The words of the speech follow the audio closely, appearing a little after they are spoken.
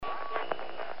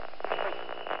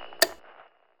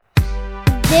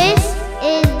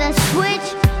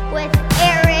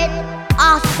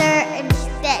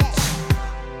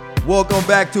Welcome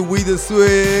back to We The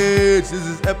Switch. This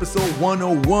is episode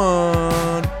 101.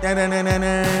 I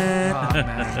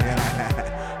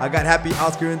got Happy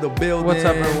Oscar in the building. What's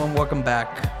up, everyone? Welcome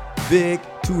back. Vic,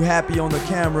 too happy on the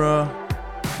camera.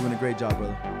 Doing a great job,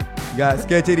 brother. You got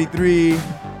Sketch 83.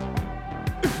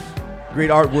 Great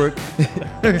artwork.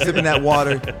 Sipping that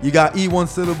water. You got E1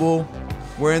 Syllable.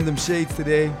 Wearing them shades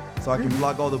today so I can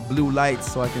block all the blue lights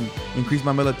so I can increase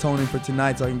my melatonin for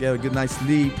tonight so I can get a good night's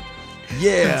sleep.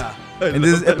 Yeah. And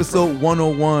this is episode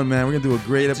 101, man. We're going to do a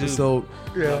great episode.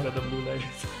 Yeah.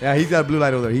 Yeah, he's got a blue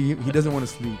light over there. He doesn't want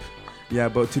to sleep. Yeah,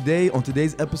 but on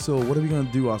today's episode, what are we going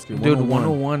to do, Oscar? Dude,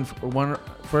 101.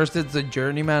 First, it's a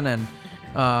journey, man, and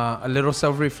a little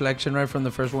self-reflection right from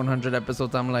the first 100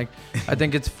 episodes. I'm like, I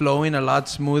think it's flowing a lot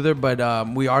smoother, but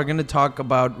we are going to talk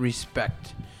about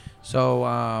respect. So,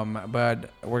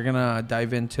 but we're going to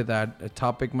dive into that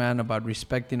topic, man, about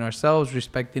respecting ourselves,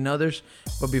 respecting others.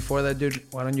 But before that, dude,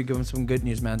 why don't you give them some good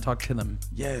news, man? Talk to them.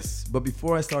 Yes, but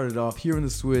before I started off, here in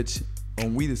The Switch,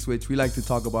 on We The Switch, we like to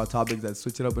talk about topics that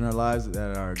switch it up in our lives,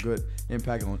 that are a good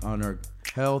impact on our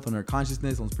health, on our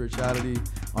consciousness, on spirituality,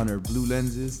 on our blue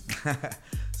lenses.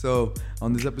 So,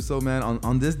 on this episode, man,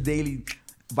 on this daily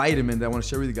vitamin that I want to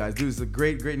share with you guys, dude, it's a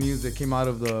great news that came out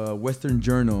of the Western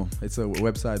Journal. It's a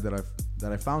website that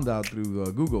I found out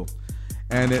through Google,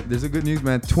 and there's a good news,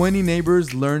 man. 20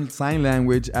 neighbors learn sign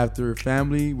language after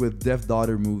family with deaf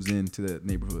daughter moves into the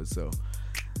neighborhood. So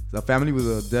the family with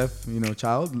a deaf,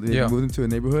 child moved into a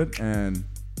neighborhood, and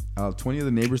 20 of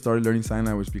the neighbors started learning sign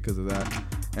language because of that.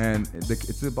 And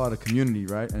it's about a community,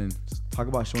 right? And talk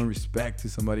about showing respect to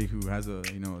somebody who has a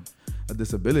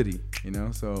disability,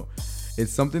 So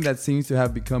it's something that seems to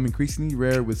have become increasingly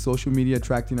rare, with social media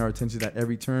attracting our attention at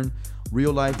every turn.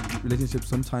 Real life relationships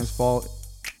sometimes fall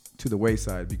to the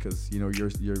wayside because you're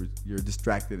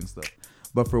distracted and stuff.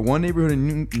 But for one neighborhood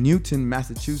in Newton,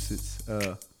 Massachusetts,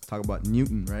 talk about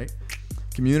Newton, right?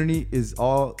 Community is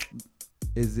all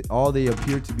they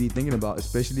appear to be thinking about,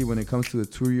 especially when it comes to the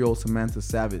 2-year-old Samantha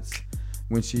Savitz.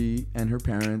 When she and her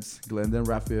parents, Glenda and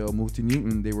Raphael, moved to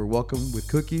Newton, they were welcomed with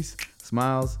cookies,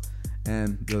 smiles,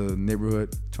 and the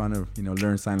neighborhood trying to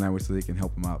learn sign language so they can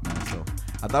help them out, man. So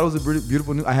I thought it was a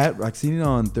beautiful news. I seen it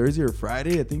on Thursday or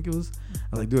Friday, I think it was. I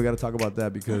was like, dude, I got to talk about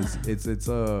that because it's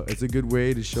a good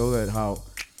way to show that how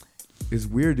it's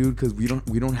weird, dude, because we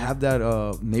don't have that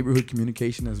neighborhood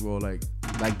communication as well. Like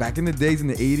back in the days in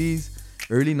the 80s,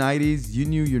 early 90s, you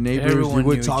knew your neighbors. Everyone you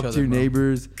would knew talk each to your other,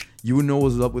 neighbors. You would know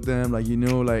what's up with them. A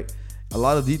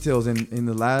lot of details in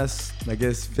the last, I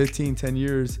guess, 10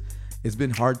 years. It's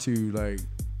been hard to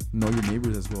know your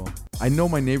neighbors as well. I know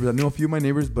my neighbors. I know a few of my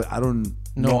neighbors, but I don't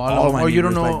know all of my neighbors. You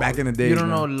don't know, like back in the day. You don't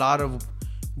know a lot of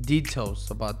details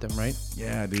about them, right?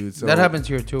 Yeah, dude. So that happens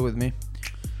here too with me.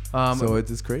 So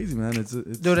it's crazy, man. It's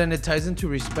dude, and it ties into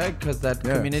respect because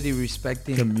community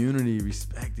respecting,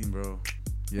 bro.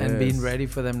 Yes. And being ready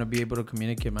for them to be able to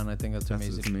communicate, man. I think that's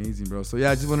amazing. It's amazing, bro. So yeah,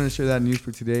 I just wanted to share that news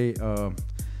for today.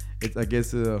 I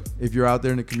guess if you're out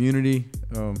there in the community,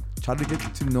 try to get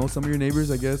to know some of your neighbors.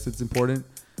 I guess it's important.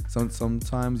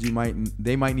 Sometimes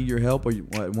they might need your help, or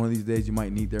one of these days you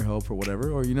might need their help for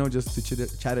whatever, or just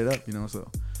to chat it up. So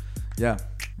yeah,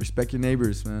 respect your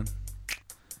neighbors, man.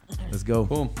 Let's go.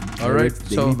 Boom. All right.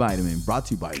 Daily Vitamin brought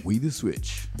to you by We The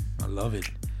Switch. I love it.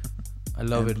 I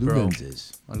love it, blue bro.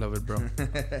 lenses. I love it, bro.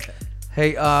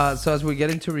 Hey, so as we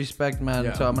get into respect,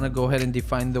 man, so I'm going to go ahead and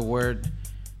define the word.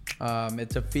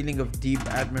 It's a feeling of deep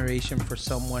admiration for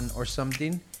someone or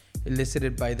something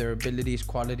elicited by their abilities,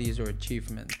 qualities, or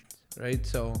achievements, right?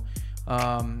 So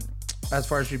as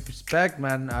far as respect,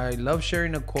 man, I love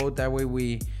sharing a quote. That way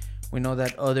we know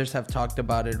that others have talked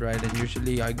about it, right? And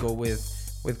usually I go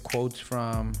with quotes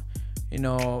from,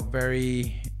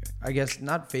 very, I guess,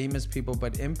 not famous people,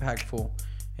 but impactful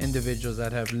individuals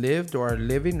that have lived or are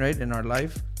living, right, in our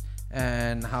life,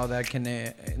 and how that can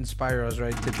inspire us,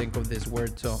 right, to think of this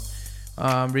word. So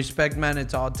respect, man,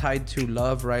 it's all tied to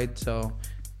love, right? So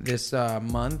this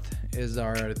month is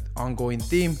our ongoing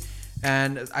theme,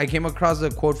 and I came across a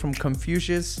quote from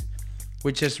Confucius,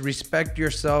 which is, respect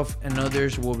yourself and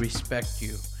others will respect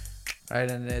you, right?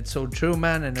 And it's so true,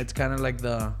 man, and it's kind of like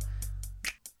the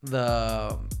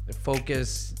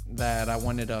focus that I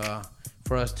wanted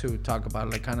for us to talk about,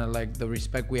 like kind of like the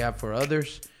respect we have for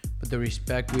others, but the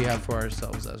respect we have for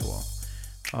ourselves as well.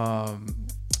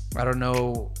 I don't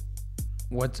know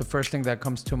what's the first thing that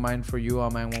comes to mind for you,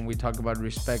 man, when we talk about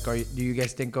respect. Do you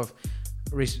guys think of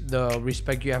the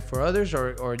respect you have for others,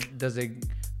 or does it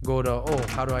go to,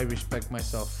 how do I respect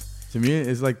myself? To me,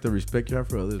 it's like the respect you have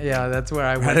for others. Yeah, that's where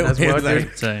I went as well.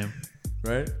 Same.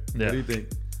 Right? Yeah. What do you think?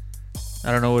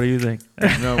 I don't know. What do you think?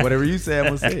 No, whatever you say, I'm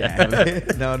gonna say.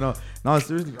 No.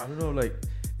 Seriously, I don't know. Like,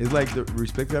 it's like the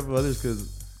respect you have for others.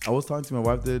 Because I was talking to my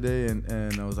wife the other day,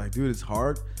 and I was like, dude, it's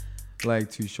hard, like,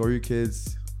 to show your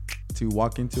kids to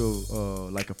walk into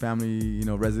like a family,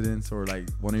 residence, or like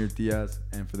one of your tias,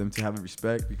 and for them to have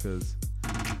respect, because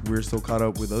we're so caught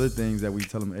up with other things that we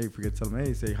tell them, hey, forget to tell them,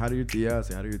 hey, say hi to your tia,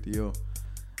 say hi to your tío.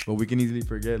 But we can easily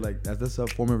forget, like, that's a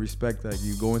form of respect. Like,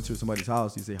 you go into somebody's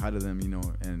house, you say hi to them,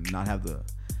 and not have the,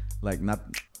 like, not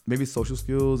maybe social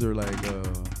skills, or like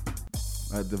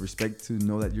the respect to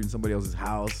know that you're in somebody else's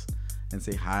house and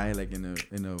say hi, like, in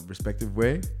a respectful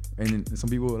way. And some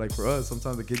people, like, for us,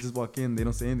 sometimes the kids just walk in, they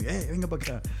don't say anything. Hey, venga pa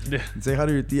acá. Yeah. And say hi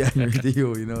to your tia and your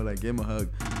tío, like, give them a hug.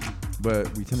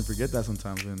 But we tend to forget that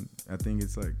sometimes, and I think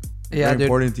it's like very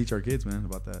important to teach our kids, man,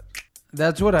 about that.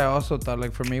 That's what I also thought.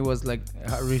 Like, for me, was like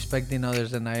respecting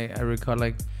others. And I recall,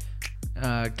 like,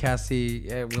 Cassie,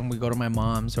 when we go to my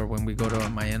mom's or when we go to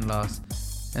my in-laws,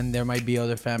 and there might be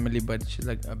other family, but she's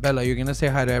like, Bella, you're gonna say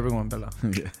hi to everyone, Bella.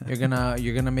 Yeah.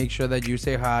 You're gonna make sure that you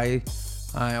say hi,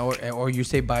 or you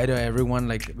say bye to everyone.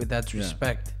 Like, that's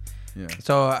respect. Yeah.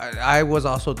 So I was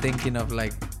also thinking of,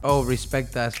 like,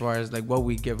 respect as far as, like, what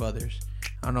we give others.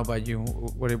 I don't know about you.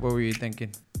 What were you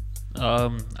thinking?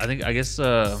 I guess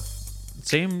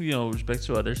same, respect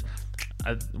to others.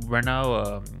 Right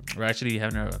now, we're actually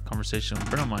having a conversation with a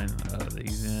friend of mine that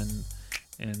he's in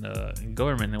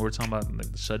government, and we're talking about, like,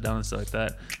 the shutdown and stuff like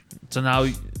that. So now,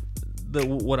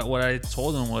 what I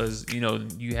told him was,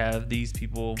 you have these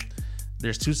people.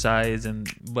 There's two sides,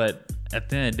 but at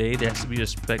the end of the day, there has to be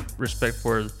respect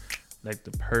for, like,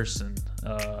 the person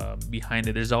behind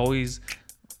it. There's always,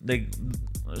 like,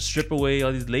 strip away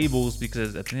all these labels,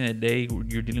 because at the end of the day,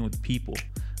 you're dealing with people,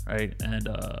 right? And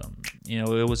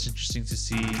it was interesting to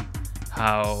see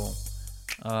how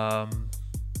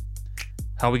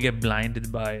we get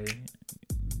blinded by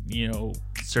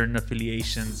certain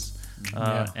affiliations,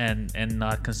 and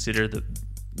not consider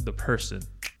the person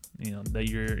that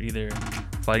you're either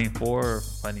fighting for or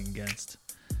fighting against.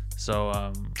 So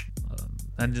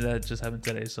and that just happened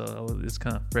today, so it's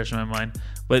kind of fresh in my mind.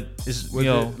 But it's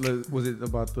was it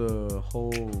about the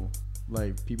whole,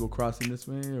 like, people crossing this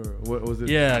way, or what was it?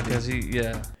 Yeah, because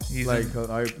he's like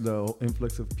the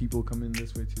influx of people coming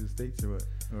this way to the States, or what?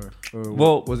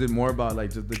 Or was it more about,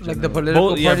 like, just the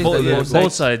political parties?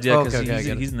 Both sides. Yeah, because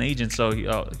he's an agent, so he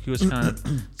was kind of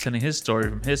telling his story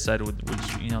from his side, which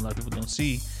a lot of people don't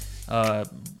see.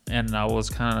 And I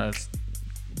was kind of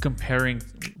comparing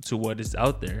to what is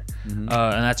out there. Mm-hmm.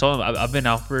 And I told him I've been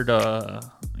offered, to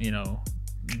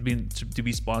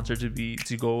be sponsored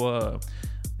to go,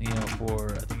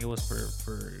 for, I think it was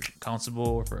for constable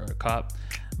or for a cop,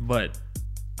 but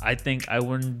I think I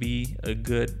wouldn't be a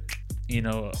good,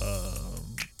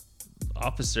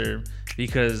 officer,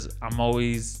 because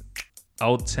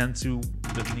I'll tend to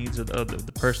the needs of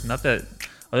the person. Not that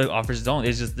other officers don't.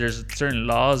 It's just there's certain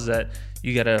laws that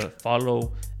you gotta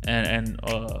follow and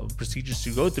procedures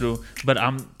to go through. But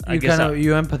I guess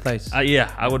you empathize.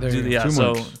 I would do that.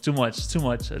 So too much.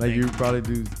 I think. You probably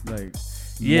do, like,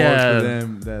 more for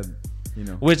them that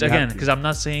Which, again, because I'm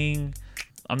not saying.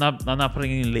 I'm not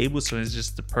putting any labels, so it's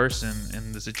just the person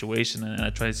and the situation, and I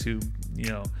try to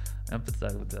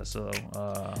empathize with that. So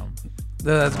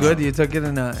that's good. You took it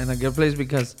in a good place,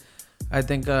 because I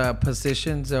think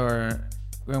positions, or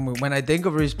when I think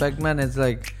of respect, man, it's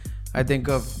like I think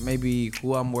of maybe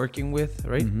who I'm working with,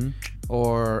 right? Mm-hmm.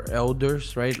 Or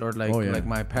elders, right? Or like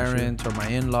my parents, or my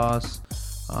in-laws.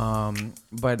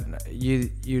 But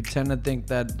you tend to think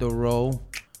that the role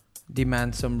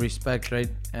demands some respect, right?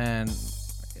 And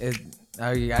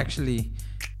I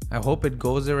hope it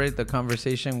goes there, right? The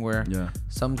conversation where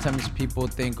sometimes people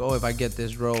think, if I get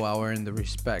this role, I'll earn the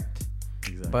respect.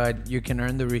 Exactly. But you can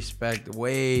earn the respect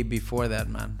way before that,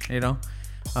 man.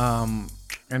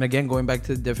 And again, going back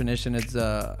to the definition, it's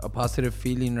a positive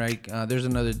feeling, right? There's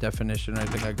another definition, right?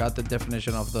 Like, I got the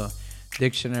definition of the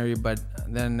dictionary, but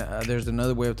then there's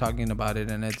another way of talking about it,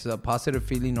 and it's a positive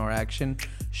feeling or action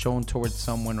shown towards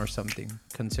someone or something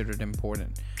considered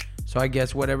important. So I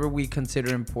guess whatever we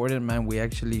consider important, man, we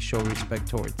actually show respect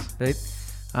towards, right?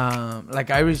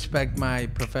 Like, I respect my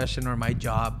profession or my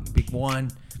job. Big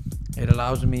one, it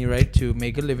allows me, right, to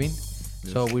make a living.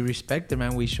 Yes. So we respect it,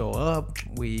 man. We show up.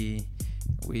 We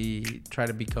try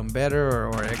to become better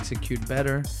or execute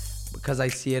better, because I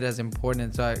see it as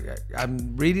important. So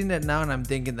I'm reading it now, and I'm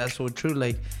thinking that's so true.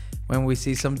 Like, when we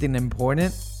see something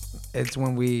important, it's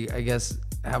when we, I guess,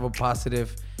 have a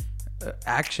positive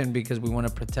action, because we want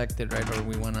to protect it, right? Or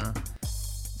we want to.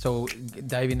 So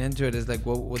diving into it is like,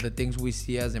 what the things we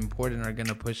see as important are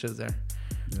gonna push us there,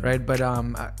 right? But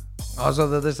Also,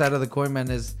 the other side of the coin, man,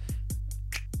 is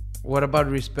what about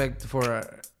respect for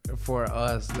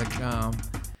us? Like,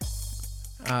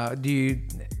 do you,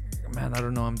 man? I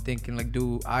don't know. I'm thinking like,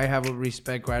 do I have a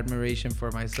respect or admiration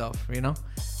for myself? You know,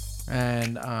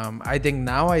 and I think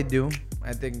now I do.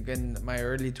 I think in my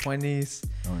early 20s,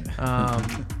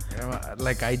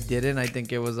 like I didn't. I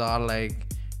think it was all like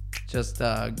just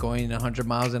going 100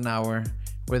 miles an hour,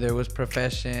 whether it was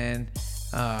profession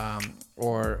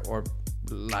or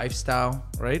lifestyle,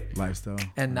 right? Lifestyle.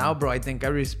 And now, bro, I think I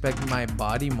respect my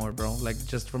body more, bro. Like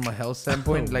just from a health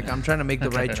standpoint, like I'm trying to make the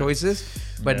right choices.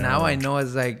 But now I know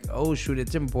it's like, oh shoot,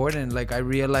 it's important. Like I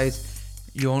realize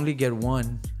you only get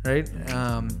one, right?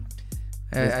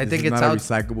 I think it's not a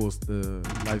recyclable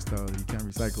lifestyle. You can't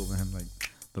recycle, man. Like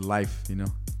the life, you know.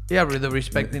 Yeah, the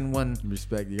respecting one.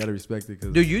 Respect. You gotta respect it.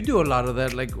 Cause do you do a lot of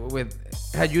that? Like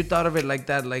had you thought of it like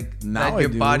that? Like now that your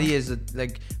body is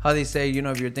like how they say, you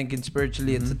know, if you're thinking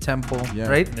spiritually, it's a temple,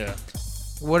 right? Yeah.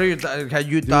 What are your had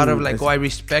you thought of like, I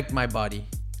respect my body?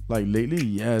 Like lately,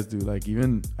 yes, dude. Like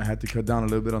even I had to cut down a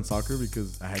little bit on soccer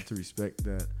because I had to respect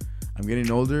that I'm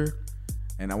getting older.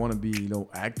 And I want to be, you know,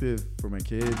 active for my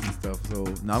kids and stuff. So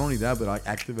not only that, but like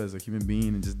active as a human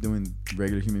being and just doing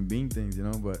regular human being things, you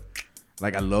know. But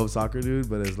like I love soccer, dude.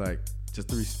 But it's like just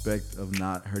the respect of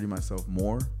not hurting myself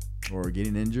more or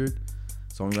getting injured.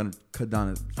 So I'm gonna cut down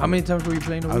it. How many times were you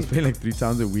playing a week? I was playing like 3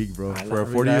 times a week, bro. For a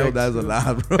 40-year-old, that's a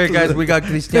lot, bro. Hey guys, we got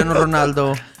Cristiano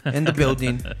Ronaldo in the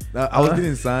building. I was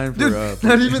getting signed for. Dude,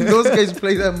 not even those guys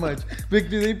play that much.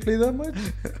 Vic, do they play that much?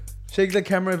 Shake the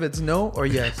camera if it's no or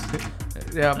yes.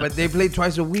 Yeah, but they play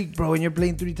twice a week, bro, and you're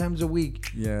playing 3 times a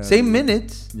week. Yeah. Same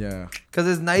minutes. Yeah. Because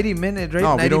it's 90 minutes, right?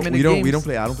 No, 90 we don't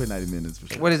play. I don't play 90 minutes for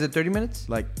sure. What is it? 30 minutes?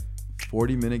 Like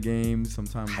 40-minute games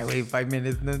sometimes. I wait 5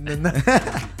 minutes. No.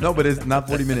 No, but it's not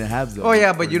 40-minute halves though. Oh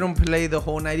yeah, but you don't play the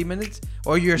whole 90 minutes,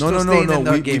 or you're staying in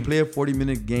the game. We play a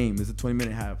 40-minute game. It's a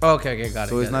 20-minute half. Oh, okay, got it.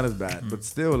 So it's not as bad, but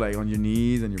still, like on your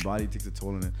knees and your body takes a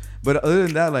toll on it. But other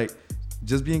than that, like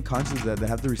just being conscious that they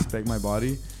have to respect my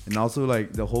body, and also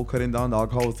like the whole cutting down the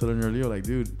alcohol I was telling earlier. Like,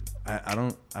 dude, I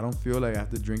don't feel like I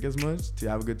have to drink as much to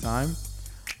have a good time.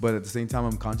 But at the same time,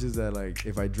 I'm conscious that like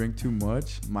if I drink too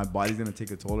much, my body's gonna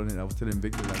take a toll on it. I was telling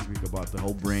Victor last week about the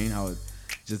whole brain, how it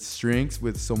just shrinks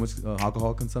with so much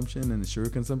alcohol consumption and sugar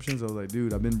consumption. So I was like,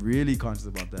 dude, I've been really conscious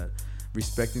about that.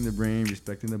 Respecting the brain,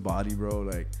 respecting the body, bro.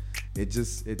 Like it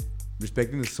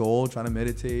respecting the soul, trying to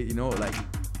meditate, you know, like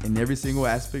in every single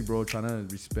aspect, bro, trying to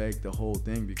respect the whole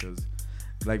thing. Because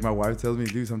like my wife tells me,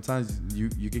 dude, sometimes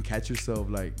you can catch yourself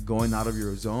like going out of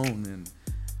your zone and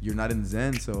you're not in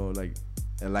Zen. So like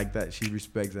I like that she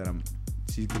respects that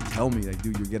she can tell me like,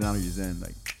 dude, you're getting out of your Zen.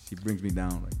 Like she brings me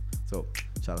down. Like, so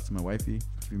shout out to my wifey,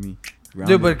 keeping me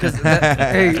grounded. Dude,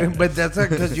 but but that's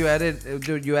because you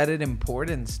added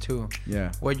importance to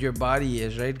what your body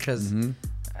is, right? Because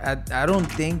I don't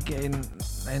think in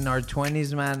our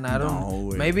 20s,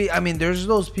 man, maybe, I mean, there's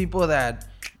those people that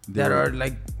are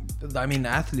like, I mean,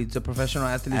 athletes, the professional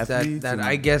athletes that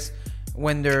I guess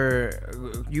when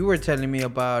you were telling me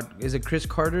about, is it Chris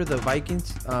Carter, the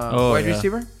Vikings wide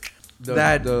receiver?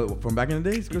 From back in the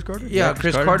days, Chris Carter? Yeah,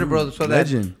 Chris Carter, bro. So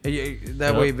legend.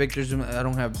 That way, Victor's, I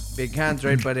don't have big hands,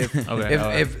 right? But if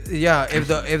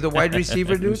the wide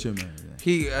receiver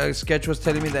dude, Sketch was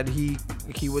telling me that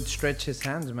he would stretch his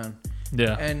hands, man.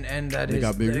 Yeah. And that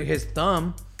his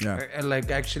thumb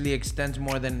like actually extends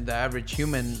more than the average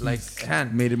human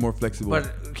hand. Made it more flexible.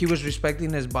 But he was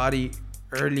respecting his body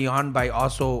early on by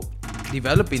also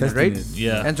developing it, right?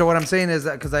 Yeah. And so what I'm saying is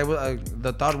that because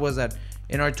the thought was that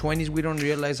in our 20s we don't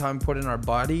realize how important our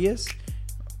body is,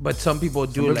 but some people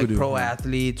do, like pro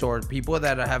athletes or people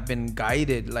that have been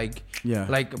guided,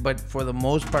 but for the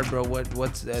most part, bro,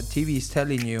 what's TV is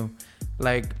telling you,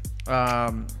 like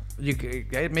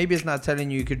maybe it's not telling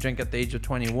you could drink at the age of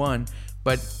 21,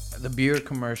 but the beer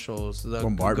commercials, the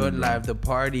good life, the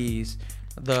parties,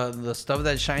 the stuff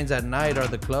that shines at night are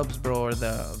the clubs, bro, or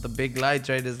the big lights,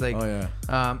 right? It's like,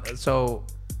 so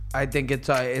I think it's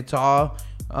all.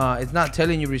 It's not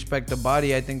telling you respect the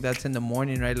body. I think that's in the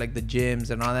morning, right? Like the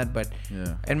gyms and all that. But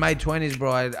in my 20s,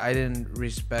 bro, I didn't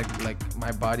respect like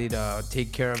my body to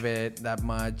take care of it that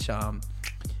much.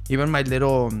 Even my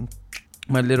little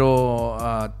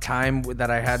time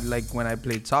that I had, like when I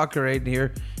played soccer right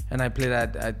here, and I played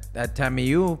at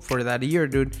TAMU for that year,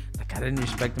 dude. Like I didn't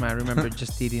respect them. I remember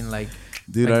just eating like.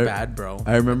 Dude, bad, bro.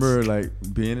 I remember like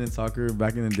being in soccer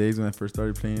back in the days when I first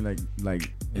started playing like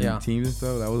in teams and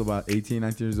stuff. I was about 18,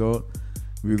 19 years old.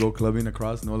 We would go clubbing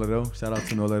across No Laredo. Shout out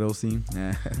to No Laredo scene.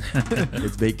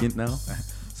 It's vacant now.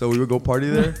 So we would go party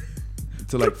there.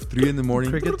 till like 3 in the morning.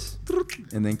 Crickets.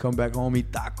 And then come back home,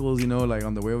 eat tacos, you know, like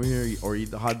on the way over here, or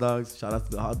eat the hot dogs. Shout out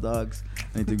to the hot dogs.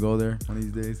 I need to go there one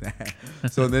of these days.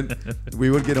 So then we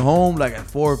would get home like at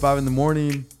 4 or 5 in the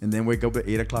morning, and then wake up at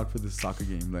 8 o'clock for the soccer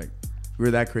game. Like we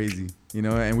were that crazy, you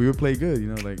know, and we would play good, you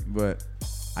know, like, but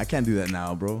I can't do that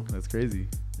now, bro. That's crazy.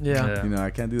 Yeah. You know,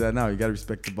 I can't do that now. You gotta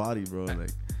respect the body, bro.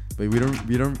 Like, but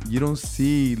you don't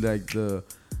see like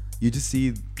you just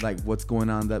see like what's going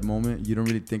on that moment. You don't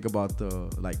really think about the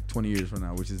like 20 years from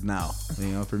now, which is now, you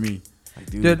know, for me. Like,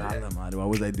 dude, why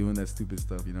was I doing that stupid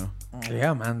stuff, you know?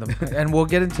 Yeah, man. And we'll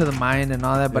get into the mind and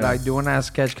all that, but Yeah. I do want to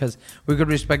ask Sketch because we could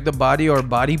respect the body or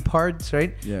body parts,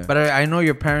 right? Yeah. But I know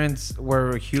your parents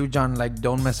were huge on like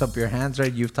don't mess up your hands,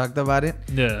 right? You've talked about it.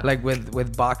 Yeah. Like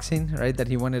with boxing, right? That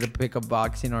he wanted to pick up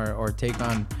boxing or take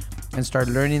on and start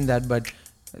learning that. But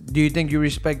do you think you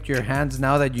respect your hands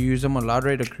now that you use them a lot,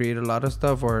 right? To create a lot of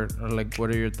stuff, or like what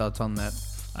are your thoughts on that?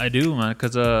 I do, man,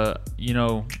 because you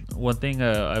know, one thing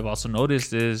I've also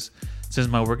noticed is since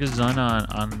my work is done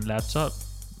on laptop,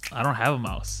 I don't have a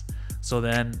mouse. So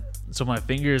my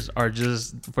fingers are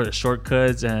just for the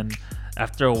shortcuts, and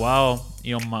after a while,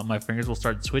 you know, my fingers will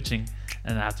start twitching,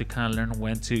 and I have to kind of learn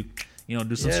when to, you know,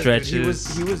 do some stretches.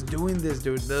 Dude, he was doing this,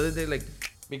 dude, the other day, like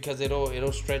because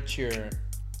it'll stretch your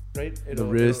right, The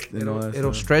wrist and all that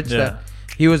it'll stuff. stretch that.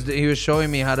 He was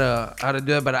showing me how to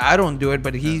do it, but I don't do it.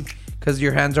 But because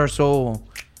your hands are so,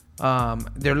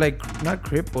 they're like not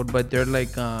crippled, but they're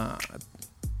like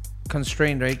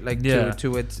constrained, right? Like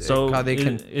to it. So how they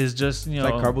can. it's just, you know,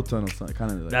 It's like carpal tunnel,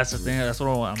 kind of. Like, that's the thing. That's what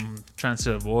I'm trying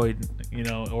to avoid, you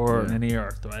know, or any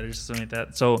arthritis or something like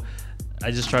that. So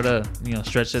I just try to, you know,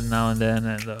 stretch it now and then,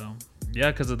 and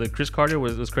because of the Chris Carter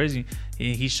was crazy.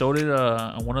 He showed it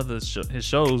on one of his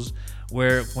shows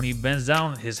where when he bends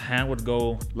down, his hand would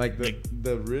go like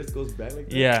the wrist goes back like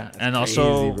that. Yeah, That's and crazy,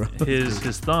 also bro.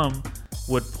 his thumb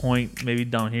would point maybe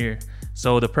down here.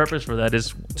 So the purpose for that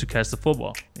is to catch the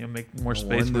football. You know, make more No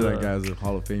space for wonder that guy's a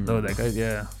Hall of Famer. Oh, that guy,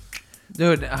 yeah.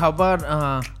 Dude, how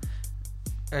about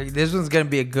this one's gonna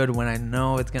be a good one. I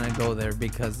know it's gonna go there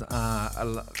because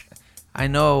I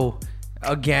know.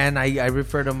 Again, I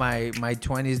refer to my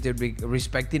 20s, dude,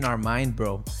 respecting our mind,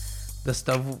 bro. The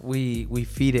stuff we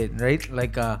feed it, right?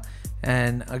 Like,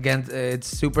 and again, it's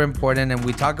super important, and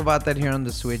we talk about that here on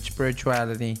the Switch.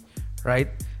 Spirituality, right?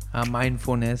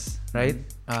 Mindfulness, right?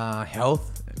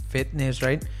 Health, fitness,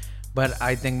 right? But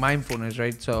I think mindfulness,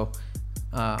 right? So,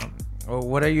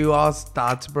 what are you all's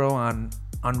thoughts, bro, on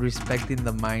respecting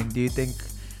the mind? Do you think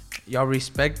y'all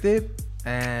respect it?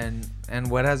 And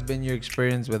what has been your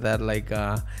experience with that? Like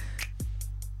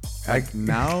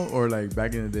now or like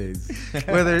back in the days?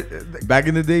 Whether Back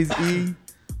in the days,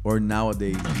 or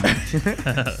nowadays.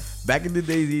 Back in the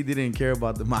days, he didn't care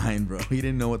about the mind, bro. He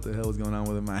didn't know what the hell was going on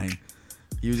with the mind.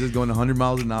 He was just going 100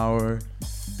 miles an hour,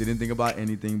 didn't think about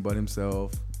anything but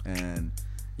himself, and,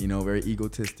 you know, very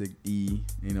egotistic. You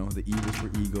know, the E was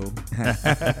for ego.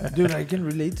 dude, I can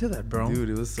relate to that, bro. Dude,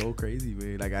 it was so crazy,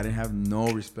 man. Like, I didn't have no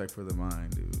respect for the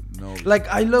mind, dude. No. Like,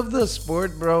 I love the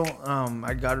sport, bro.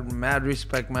 I got mad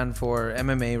respect, man, for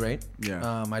MMA, right?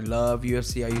 Yeah. I love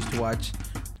UFC. I used to watch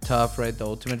Tough, right? The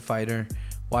Ultimate Fighter.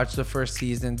 Watch the first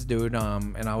seasons, dude.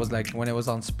 And I was like, when it was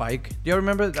on Spike. Do you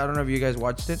remember? I don't know if you guys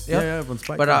watched it. Yeah, on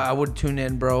Spike. But I would tune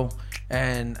in, bro.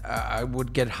 And I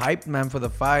would get hyped, man, for the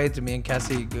fights. Me and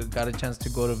Cassie got a chance to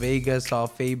go to Vegas, saw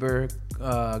Faber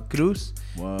Cruz.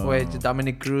 Wow. With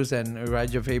Dominic Cruz and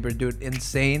Uriah Faber, dude.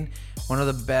 Insane. One of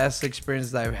the best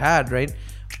experiences I've had, right?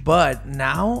 But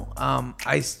now,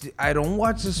 I don't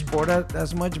watch the sport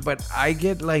as much, but I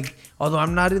get like, although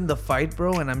I'm not in the fight,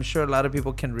 bro, and I'm sure a lot of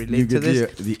people can relate to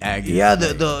this. The agony. Yeah,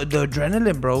 the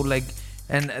adrenaline, bro. Like,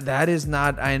 and that is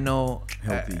not, I know,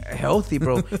 healthy,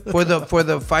 bro. for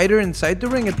the fighter inside the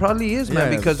ring, it probably is,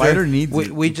 man. Yeah, because fighter needs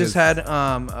it we just had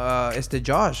because- it's the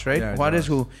Josh, right? Yeah, Juarez, Josh.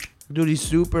 who, dude, he's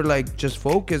super like just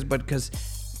focused, but because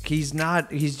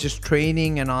he's just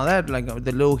training and all that, like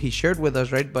the little he shared with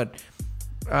us, right? But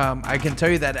I can tell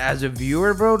you that as a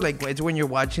viewer, bro, like it's when you're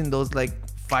watching those like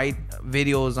fight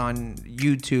videos on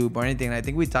YouTube or anything. I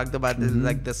think we talked about this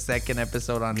like the second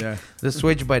episode on the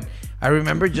Switch, but I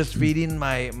remember just feeding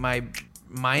my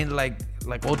mind like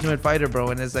Ultimate Fighter, bro,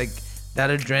 and it's like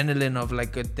that adrenaline of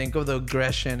like think of the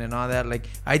aggression and all that. Like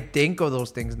I think of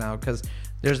those things now because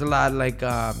there's a lot like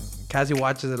Cassie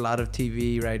watches a lot of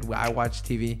TV, right? I watch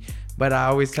TV. But I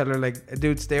always tell her, like,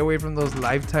 dude, stay away from those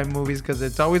Lifetime movies because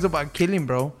it's always about killing,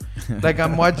 bro. Like,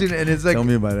 I'm watching and it's like... Tell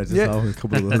me about it. I just saw a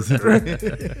couple of those.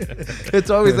 It's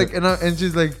always like... And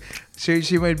she's like...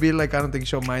 She might be like, I don't think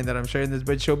she'll mind that I'm sharing this,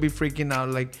 but she'll be freaking out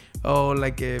like, oh,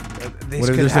 like if this what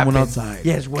if happen. there's someone outside?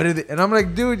 Yes, what if... And I'm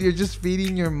like, dude, you're just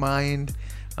feeding your mind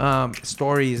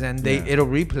stories and it'll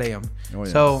replay them. Oh,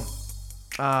 yeah. So,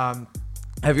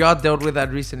 have y'all dealt with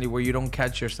that recently where you don't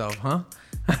catch yourself, huh?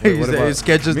 His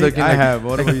sketches looking I like, have.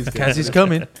 What like Cassie's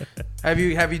coming. Have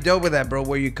you dealt with that, bro?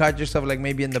 Where you caught yourself like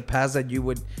maybe in the past that you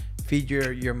would feed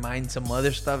your mind some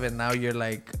other stuff, and now you're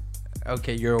like,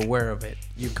 okay, you're aware of it.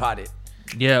 You caught it.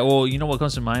 Yeah. Well, you know what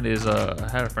comes to mind is I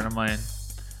had a friend of mine,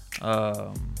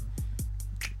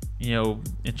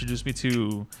 introduced me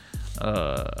to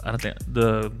I don't think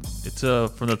it's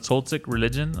from the Toltec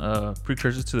religion,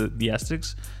 precursor to the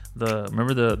Aztecs.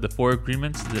 Remember the Four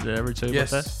Agreements? Did I ever tell you about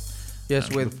that? Yes,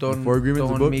 with Don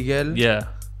Miguel. Yeah.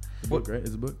 It's a book, right?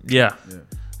 It's a book. Yeah.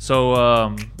 So,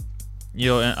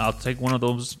 and I'll take one of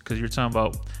those because you're talking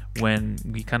about when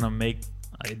we kind of make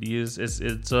ideas.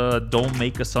 It's don't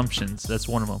make assumptions. That's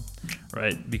one of them,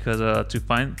 right? Because to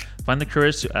find the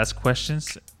courage to ask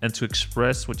questions and to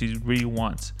express what you really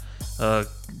want.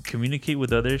 Communicate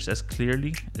with others as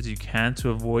clearly as you can to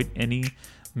avoid any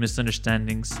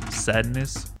misunderstandings,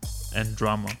 sadness, and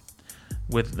drama.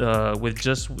 With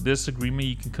just this agreement,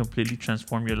 you can completely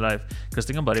transform your life. Because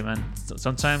think about it, man.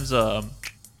 Sometimes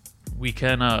we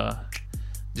can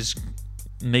just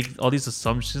make all these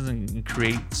assumptions and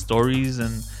create stories,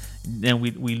 and then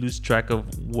we lose track of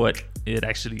what it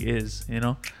actually is, you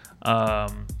know.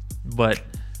 But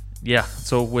yeah,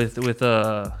 so with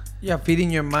feeding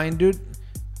your mind, dude,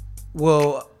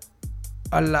 will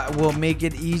make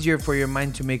it easier for your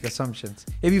mind to make assumptions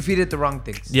if you feed it the wrong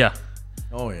things. Yeah.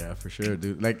 Oh yeah, for sure,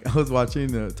 dude. Like I was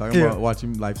watching about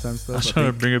watching Lifetime stuff. I was trying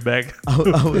to bring it back. I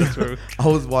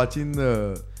was watching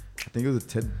I think it was the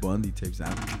Ted Bundy tapes.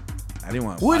 I didn't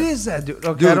want. What is that, dude?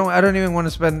 Okay, dude, I don't even want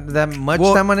to spend that much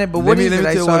time on it. But what is it?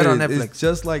 I saw it on Netflix. It's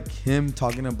just like him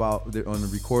talking about on the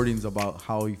recordings about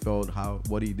how he felt,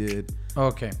 what he did.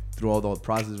 Okay. Through all the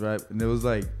process, right? And it was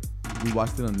like we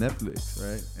watched it on Netflix,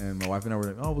 right? And my wife and I were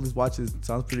like, "Oh, well, let's watch this. It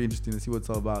sounds pretty interesting to see what it's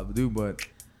all about, dude." But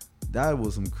that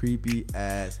was some creepy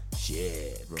ass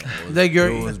shit, bro.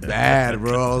 It was bad,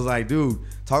 bro. I was like, dude,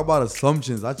 talk about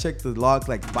assumptions. I checked the locks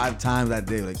like 5 times that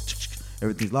day. Like,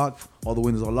 everything's locked. All the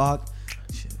windows are locked.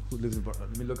 Shit, who lives in?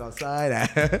 Let me look outside.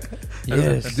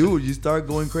 Yes, dude, you start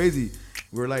going crazy.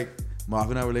 We're like, my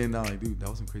wife and I were laying down like, dude, that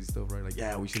was some crazy stuff, right? Like,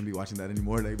 yeah, we shouldn't be watching that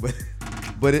anymore. Like,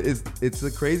 but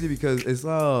it's crazy because it's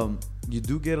you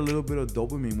do get a little bit of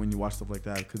dopamine when you watch stuff like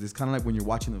that because it's kind of like when you're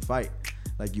watching the fight.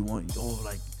 Like you want,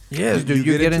 yes, dude,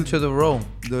 you get into the role.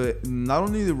 Not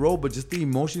only the role, but just the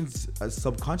emotions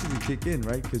subconsciously kick in,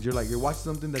 right? Because you're watching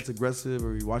something that's aggressive,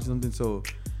 or you're watching something, so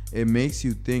it makes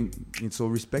you think. And so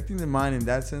respecting the mind in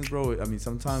that sense, bro. I mean,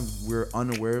 sometimes we're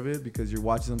unaware of it because you're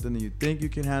watching something that you think you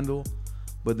can handle,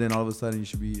 but then all of a sudden you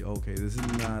should be okay. This is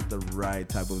not the right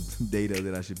type of data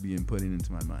that I should be inputting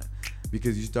into my mind,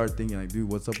 because you start thinking like, dude,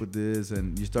 what's up with this,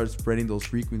 and you start spreading those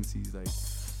frequencies, like.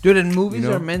 Dude, and movies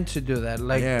are meant to do that.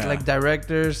 Like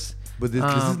directors. But this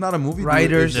is not a movie.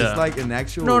 Writers. It's just like an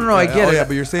actual. No, I get it. Yeah,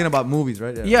 but you're saying about movies,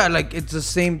 right? Yeah, like it's the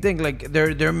same thing. Like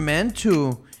they're meant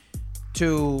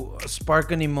to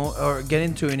spark an or get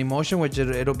into an emotion, which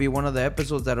it'll be one of the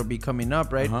episodes that'll be coming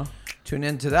up, right? Uh-huh. Tune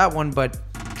into that one, but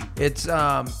it's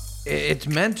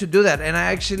meant to do that. And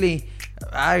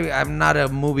I'm not a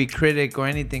movie critic or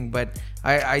anything, but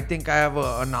I think I have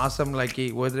an awesome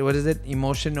what is it,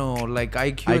 emotional like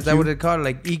IQ? Is that what it's called,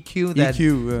 like EQ?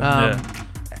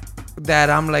 That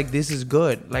I'm like, this is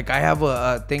good. Like I have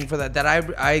a thing for that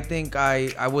I think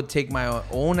I would take my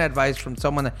own advice from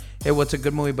someone that, hey, what's a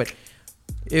good movie? But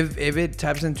if it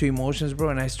taps into emotions, bro,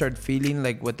 and I start feeling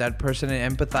like with that person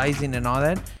and empathizing and all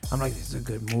that, I'm like, this is a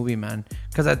good movie, man.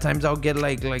 Because at times I'll get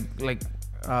like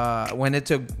when it's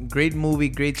a great movie,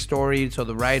 great story, so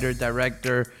the writer,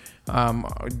 director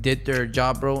did their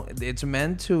job, bro. It's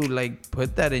meant to like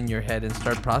put that in your head and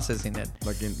start processing it.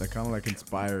 Like kind of like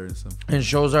inspire and stuff. And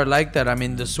shows are like that. I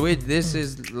mean, The Switch. This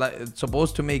is it's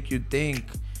supposed to make you think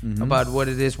about what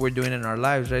it is we're doing in our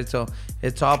lives, right? So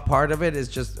it's all part of it. It's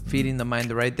just feeding the mind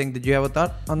the right thing. Did you have a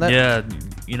thought on that? Yeah,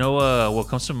 you know what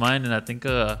comes to mind, and I think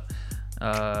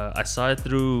I saw it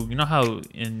through. You know how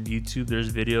in YouTube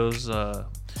there's videos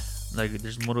like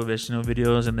there's motivational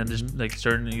videos, and then there's like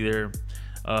certain either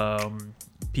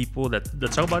people that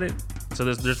talk about it. So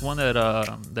there's one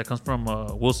that comes from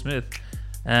Will Smith,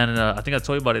 and I think I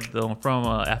told you about it, the one from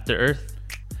After Earth,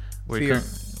 where Fear.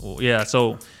 yeah.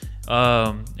 So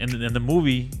in the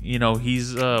movie, you know,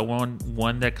 he's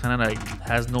one that kind of like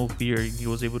has no fear. He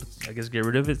was able to, I guess, get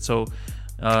rid of it. So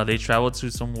they travel to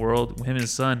some world, him and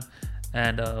his son,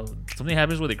 and something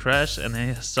happens where they crash, and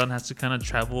then his son has to kind of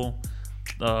travel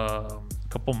a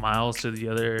couple miles to the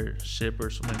other ship or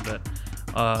something like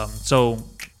that. So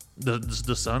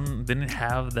the son didn't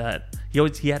have that.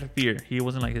 He had a fear. He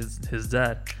wasn't like his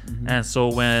dad. Mm-hmm. And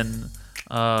so when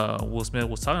Will Smith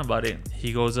was talking about it,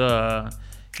 he goes,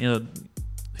 you know,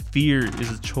 fear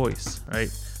is a choice, right?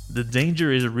 The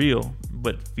danger is real,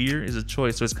 but fear is a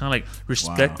choice. So it's kind of like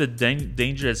respect the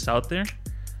danger that's out there,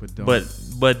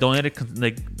 but don't let it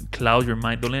like cloud your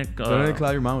mind. Don't let it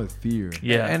cloud your mind with fear.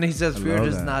 Yeah, and he says fear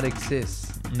does not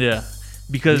exist. Yeah,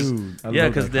 because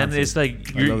then it's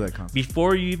like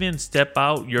before you even step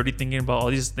out, you're already thinking about all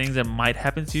these things that might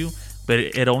happen to you. But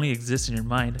it only exists in your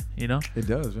mind, you know. It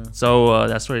does, man. So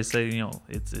that's why I say, you know,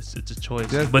 it's a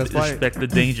choice. Yes, but respect the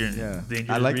danger. Yeah,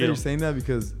 danger I like that real. you're saying that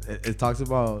because it talks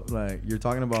about, like, you're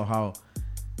talking about how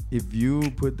if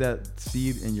you put that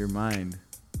seed in your mind,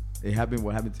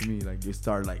 what happened to me, like, you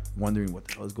start like wondering what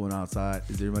the hell is going on outside.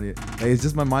 Is everybody like, it's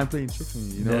just my mind playing tricks on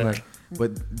me, you know? Yeah. Like,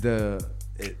 but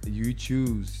you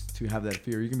choose to have that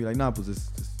fear. You can be like, nah, but just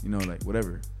you know, like,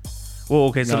 whatever. Well,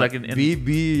 okay, so now, like what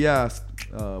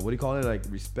do you call it? Like,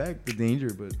 respect the danger,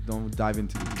 but don't dive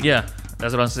into it. Yeah,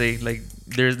 that's what I'm saying. Like,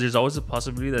 there's always a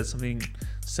possibility that something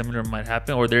similar might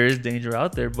happen, or there is danger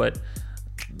out there, but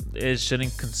it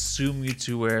shouldn't consume you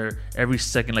to where every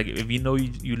second, like, if you know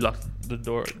you locked the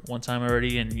door one time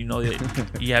already, and you know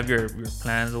that you have your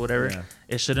plans or whatever,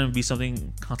 it shouldn't be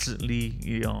something constantly,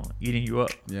 you know, eating you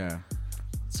up. Yeah.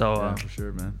 So for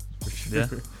sure, man. For sure. Yeah.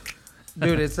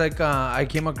 Dude, it's like I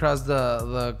came across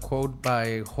the quote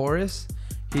by Horace.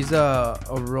 He's a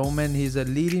Roman. He's a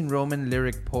leading Roman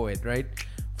lyric poet, right?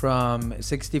 From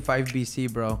 65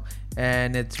 BC, bro.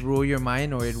 And it's rule your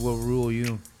mind or it will rule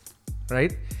you,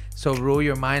 right? So rule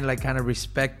your mind, like, kind of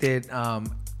respect it.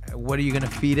 What are you gonna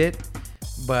feed it?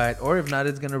 Or if not,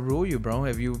 it's gonna rule you, bro.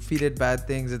 If you feed it bad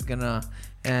things, it's gonna.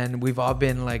 And we've all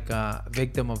been like a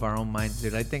victim of our own minds,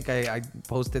 dude. I think I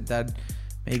posted that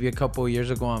maybe a couple of years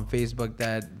ago on Facebook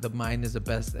that the mind is the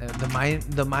best.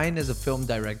 The mind is a film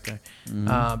director.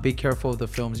 Mm-hmm. Be careful of the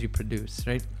films you produce,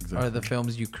 right? Exactly. Or the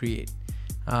films you create.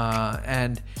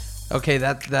 And okay,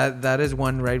 that is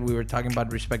one, right? We were talking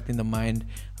about respecting the mind.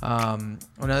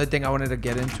 Another thing I wanted to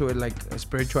get into it, like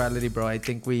spirituality, bro. I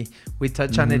think we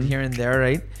touch on it here and there,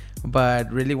 right?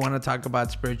 But really want to talk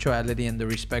about spirituality and the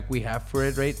respect we have for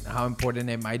it, right? How important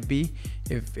it might be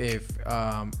if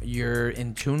you're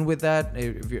in tune with that,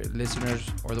 if your listeners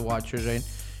or the watchers, right?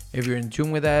 If you're in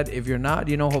tune with that, if you're not,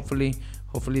 you know, hopefully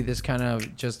this kind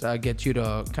of just gets you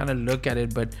to kind of look at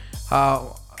it. But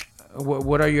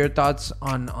what are your thoughts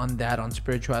on that, on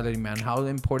spirituality, man? How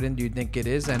important do you think it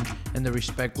is, and the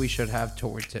respect we should have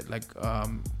towards it? Like,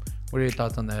 what are your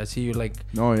thoughts on that? I see you like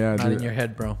nodding your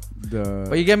head, bro.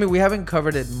 But you get me. We haven't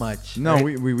covered it much. No,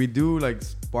 right? we do like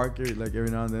spark it like every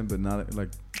now and then, but not like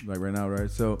right now, right?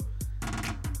 So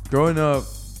growing up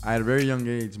at a very young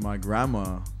age, my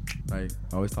grandma, like,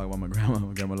 I always talk about my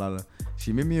grandma Lala.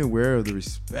 She made me aware of the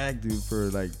respect, dude, for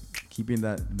like keeping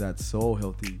that soul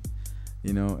healthy,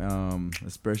 you know,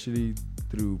 especially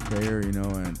through prayer, you know,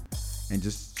 and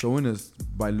just showing us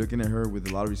by looking at her with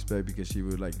a lot of respect, because she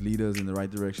would like lead us in the right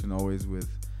direction always with,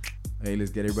 hey,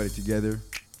 let's get everybody together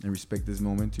and respect this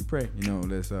moment to pray. You know,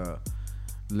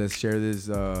 let's share this.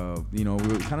 You know,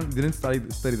 we kind of didn't study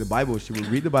the Bible. She would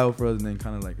read the Bible for us, and then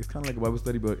kind of like, it's kind of like a Bible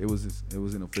study, but it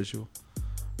wasn't official.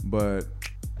 But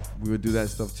we would do that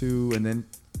stuff too. And then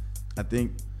I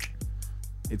think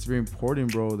it's very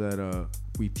important, bro, that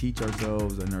we teach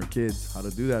ourselves and our kids how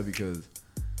to do that, because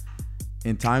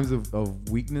in times of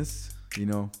weakness, you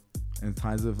know, in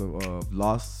times of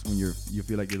loss, when you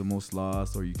feel like you're the most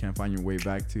lost, or you can't find your way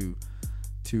back to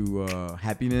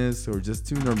happiness or just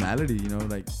to normality, you know,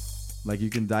 like you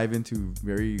can dive into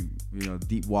very, you know,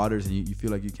 deep waters and you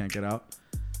feel like you can't get out.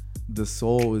 The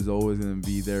soul is always going to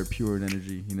be there, pure in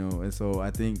energy, you know. And so I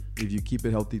think if you keep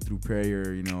it healthy through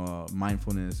prayer, you know,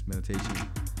 mindfulness, meditation,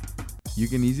 you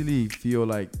can easily feel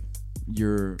like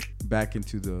you're back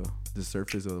into the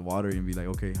surface of the water and be like,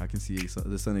 okay, I can see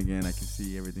the sun again. I can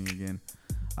see everything again.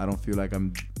 I don't feel like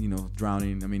I'm, you know,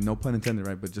 drowning. I mean, no pun intended,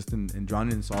 right? But just in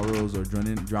drowning in sorrows, or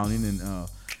drowning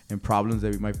in problems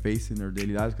that we might face in our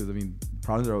daily lives. Because I mean,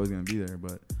 problems are always going to be there.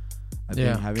 But I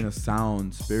think having a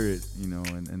sound spirit, you know,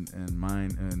 and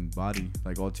mind and body,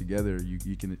 like all together,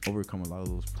 you can overcome a lot of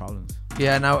those problems.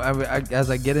 Yeah, now as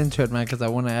I get into it, man, because I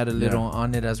want to add a little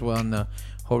on it as well, and the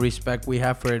whole respect we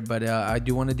have for it. But I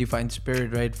do want to define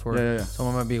spirit, right? For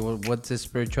someone might be, well, what's this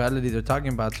spirituality they're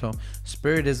talking about? So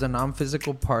spirit is a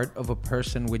non-physical part of a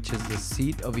person, which is the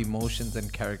seat of emotions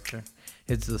and character.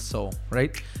 It's the soul,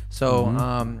 right? So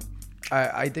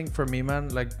I think for me, man,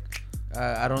 like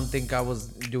I don't think I was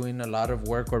doing a lot of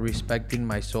work or respecting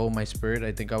my soul, my spirit.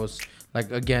 I think I was,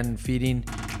 like, again, feeding,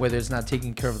 whether it's not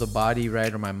taking care of the body,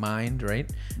 right, or my mind,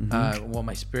 right? Well,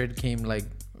 my spirit came like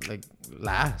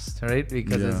last, right?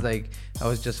 Because it's like I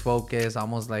was just focused,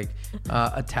 almost like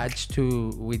attached to,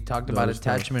 we talked about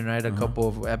attachment, right, a couple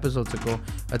of episodes ago,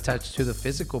 attached to the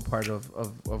physical part of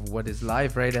what is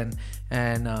life, right?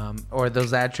 And or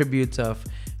those attributes of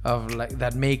like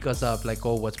that make us up, like,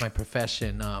 oh, what's my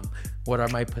profession, what are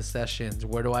my possessions,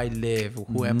 where do I live,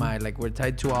 who am I? Like, we're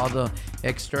tied to all the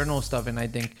external stuff. And I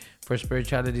think for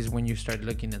spirituality is when you start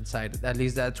looking inside. At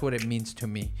least that's what it means to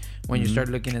me, when you start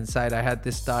looking inside. I had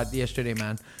this thought yesterday,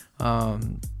 man,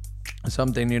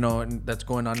 something, you know, that's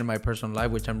going on in my personal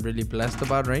life, which I'm really blessed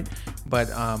about, right?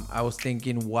 But I was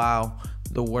thinking, wow,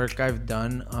 the work I've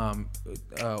done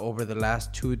over the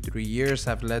last 2-3 years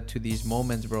have led to these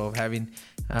moments, bro, of having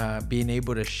being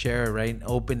able to share, right,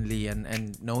 openly,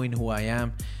 and knowing who I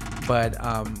am. But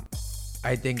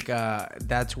I think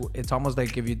it's almost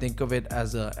like, if you think of it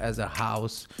as a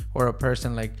house or a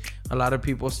person, like a lot of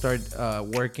people start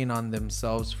working on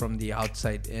themselves from the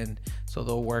outside in. So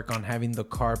they'll work on having the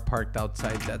car parked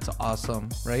outside. That's awesome,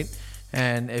 right?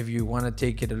 And if you want to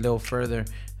take it a little further,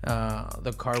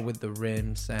 the car with the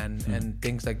rims and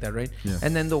things like that, right? Yeah.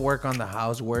 And then they'll work on the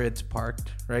house where it's parked,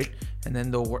 right? And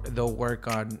then they'll work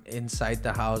on inside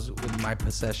the house with my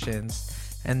possessions.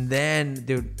 And then,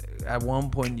 dude, at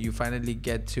one point you finally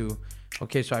get to,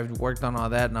 okay, so I've worked on all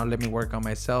that, now let me work on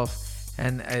myself.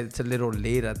 And it's a little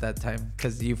late at that time,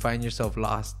 because you find yourself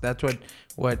lost. That's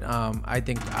what I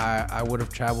think I would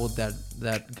have traveled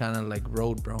that kind of like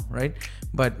road, bro, right?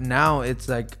 But now it's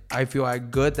like, I feel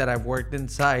like good that I've worked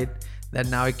inside, that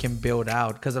now I can build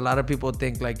out. Because a lot of people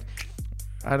think, like,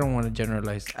 I don't want to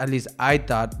generalize, at least I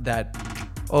thought that,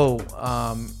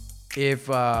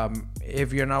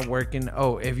 if you're not working,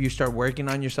 if you start working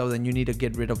on yourself, then you need to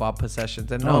get rid of all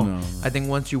possessions. And no. I think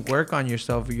once you work on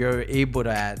yourself, you're able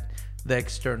to add the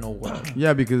external world.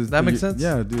 Yeah, because that makes sense.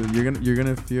 Yeah, dude, you're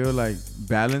gonna feel like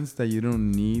balance that you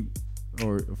don't need,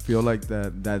 or feel like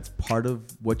that's part of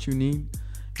what you need.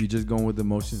 You just going with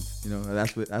emotions, you know.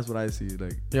 That's what I see.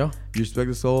 Like, you respect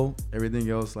the soul, everything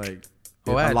else, like, it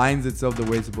aligns itself the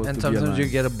way it's supposed to be. And sometimes you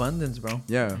get abundance, bro.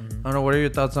 Yeah. I don't know. What are your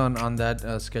thoughts on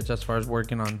that sketch, as far as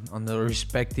working on the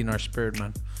respecting our spirit,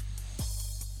 man?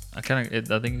 I think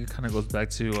it kind of goes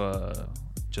back to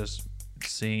just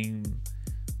seeing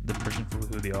the person for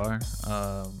who they are,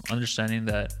 understanding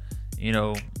that, you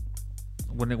know,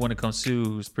 when it comes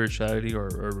to spirituality or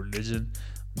religion,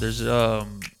 there's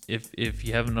if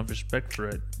you have enough respect for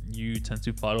it, you tend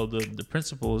to follow the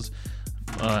principles,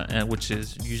 and which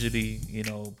is usually, you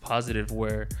know, positive,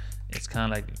 where it's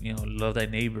kind of like, you know, love thy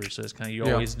neighbor. So it's kind of,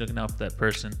 you're always looking out for that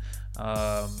person,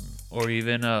 or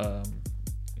even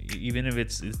if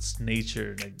it's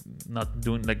nature, like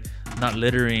not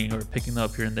littering or picking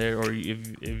up here and there, or if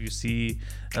you see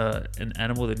an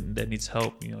animal that needs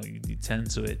help, you know, you tend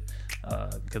to it,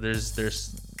 because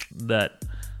there's that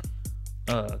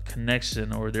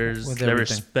connection, or there's that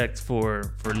respect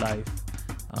for life.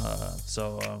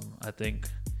 So I think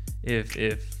if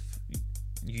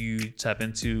you tap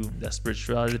into that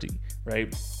spirituality,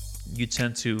 right, you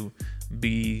tend to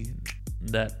be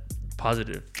that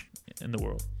positive in the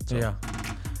world. So,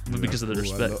 because of the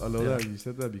respect. I love that you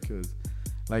said that, because,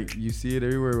 like, you see it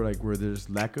everywhere, like, where there's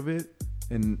lack of it,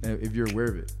 and if you're aware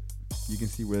of it, you can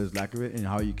see where there's lack of it and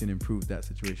how you can improve that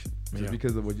situation. Just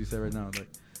because of what you said right now, like,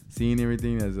 seeing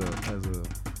everything as a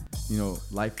you know,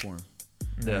 life form.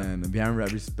 Yeah. And if you have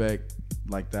that respect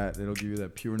like that, it'll give you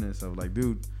that pureness of, like,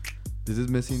 dude, this is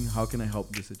missing. How can I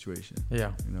help this situation?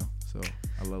 Yeah. You know, so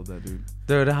I love that, dude.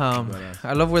 Dude,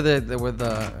 I love where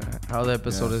how the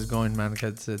episode is going, man,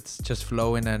 because it's just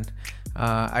flowing. And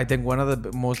I think one of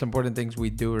the most important things we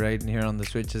do right here on the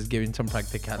Switch is giving some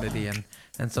practicality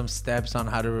and some steps on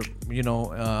how to, you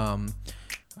know,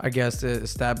 I guess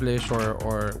establish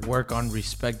or work on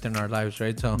respect in our lives,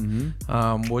 right? So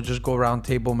we'll just go around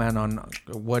table, man, on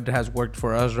what has worked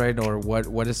for us, right? Or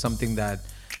what is something that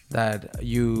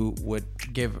you would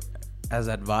give as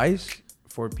advice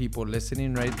for people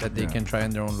listening, right? That they can try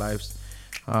in their own lives,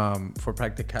 for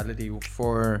practicality.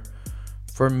 For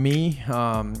For me,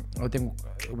 I think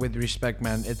with respect,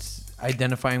 man, it's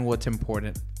identifying what's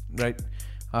important, right?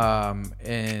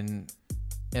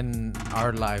 In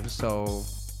our lives. So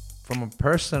from a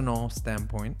personal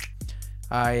standpoint,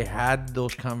 I had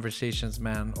those conversations,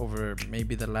 man, over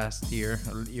maybe the last year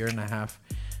and a half.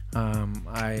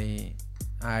 I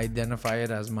identify it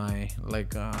as my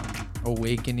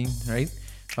awakening, right,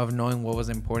 of knowing what was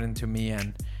important to me,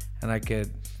 and I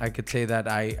could say that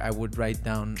I would write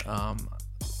down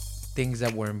things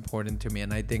that were important to me.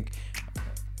 And I think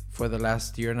for the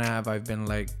last year and a half, I've been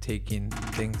like taking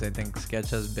things. I think Sketch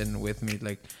has been with me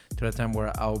like to the time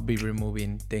where I'll be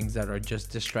removing things that are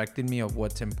just distracting me of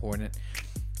what's important.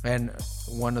 And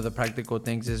one of the practical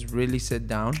things is really sit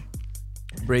down,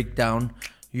 break down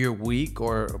your week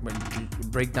or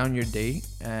break down your day,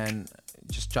 and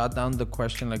just jot down the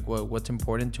question like what's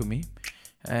important to me.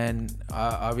 And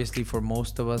obviously for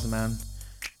most of us, man,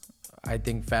 I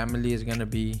think family is gonna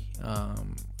be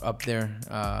up there.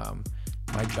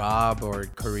 My job or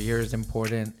career is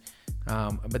important,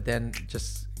 but then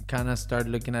just kind of start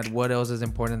looking at what else is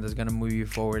important that's gonna move you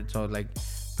forward. So like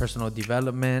personal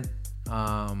development,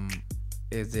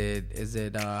 is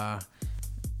it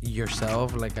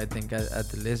yourself? Like I think at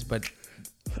the list, but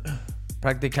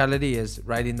practicality is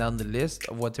writing down the list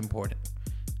of what's important.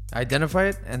 Identify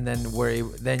it, and then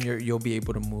you'll be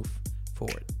able to move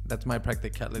forward. That's my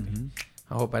practicality. Mm-hmm.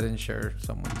 I hope I didn't share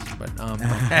someone's, but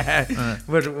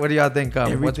what do y'all think?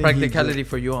 What's practicality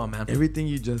for you all, man? Everything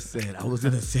you just said, I was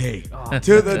gonna say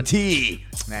to the T.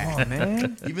 Oh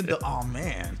man, even the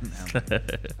man.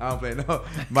 I don't play. No,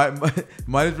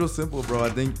 mine is real simple, bro.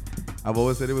 I think I've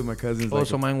always said it with my cousins.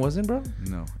 So mine wasn't, bro?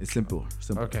 No, it's simple.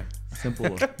 Okay.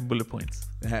 Simple. Bullet points.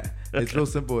 It's real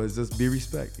simple. It's just be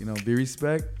respect. Be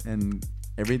respect, and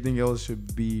everything else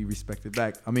should be respected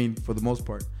back. I mean, for the most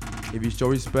part, if you show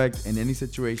respect in any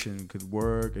situation, it could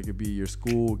work, it could be your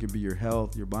school, it could be your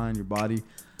health, your mind, your body.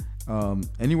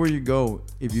 Anywhere you go,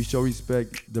 if you show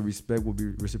respect, the respect will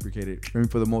be reciprocated. I mean,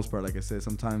 for the most part, like I said,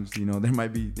 sometimes, there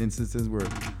might be instances where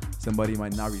somebody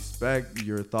might not respect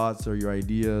your thoughts or your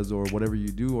ideas or whatever you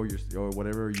do or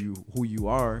whatever who you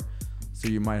are. So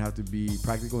you might have to be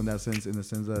practical in that sense, in the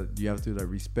sense that you have to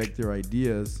respect their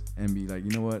ideas and be like,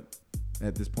 you know what,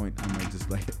 at this point, I might just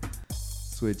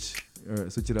switch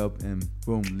it up and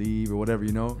boom, leave or whatever,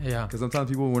 Yeah. Because sometimes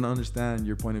people won't understand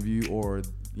your point of view or,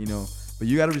 but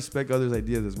you got to respect others'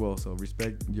 ideas as well. So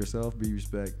respect yourself, be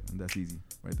respect, and that's easy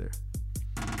right there.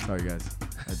 Sorry, guys.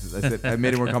 I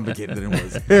made it more complicated than it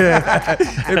was.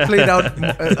 It played out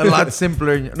a lot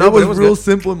simpler. No, it was real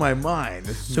simple in my mind.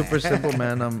 Super simple,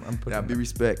 man. I'm putting be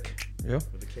respect. Yeah.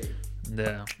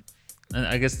 Yeah. And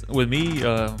I guess with me,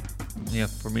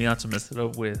 for me not to mess it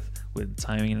up with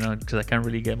timing, because I can't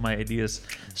really get my ideas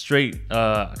straight.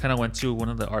 I kind of went to one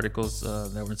of the articles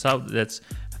that was out. That's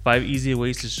 5 easy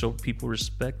ways to show people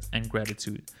respect and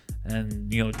gratitude.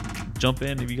 And jump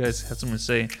in if you guys have something to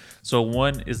say. So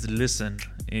one is listen.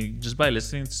 And just by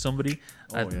listening to somebody,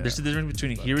 there's a difference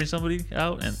between hearing somebody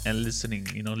out and listening.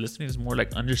 Listening is more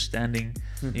like understanding.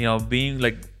 Being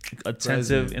like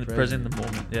attentive and present in the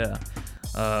moment.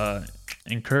 Yeah.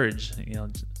 Encourage.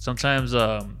 Sometimes.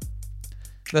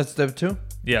 That's step 2.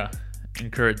 Yeah,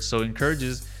 encourage. So encourage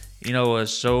is,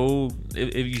 show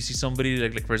if you see somebody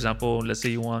like for example, let's say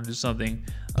you want to do something,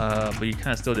 but you're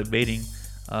kind of still debating.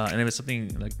 And if it's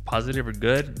something like positive or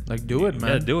good, like do it,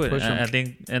 man. Yeah, do it. And I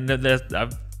think, and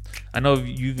I know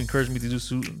you've encouraged me to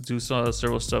do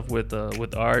several stuff with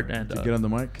art and to get on the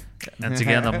mic. And to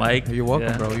get on the mic. You're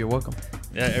welcome, bro. You're welcome.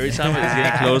 Yeah, every time it's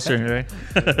getting closer,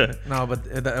 right? No, but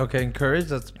okay, encourage.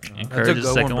 That's a good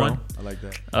the second one. I like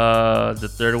that. The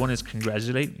third one is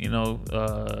congratulate.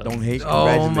 Don't hate.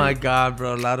 Oh my God,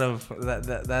 bro! A lot of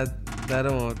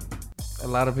that'll. A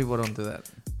lot of people don't do that.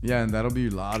 Yeah, and that'll be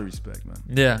a lot of respect, man.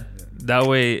 Yeah. That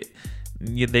way,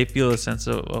 they feel a sense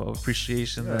of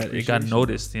appreciation that it got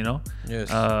noticed, Yes.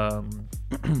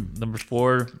 Number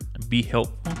 4, be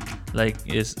helpful. Like,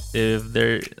 if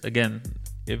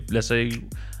let's say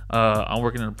I'm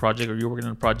working on a project or you're working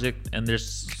on a project and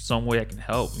there's some way I can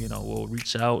help, we'll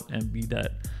reach out and be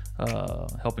that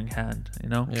helping hand,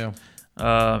 Yeah.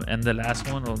 And the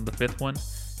last one, or the 5th one,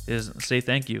 is say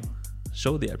thank you.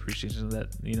 Show the appreciation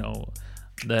that,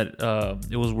 that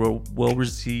it was well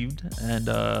received and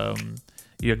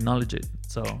you acknowledge it.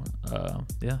 So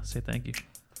say thank you.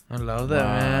 I love that,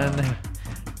 man.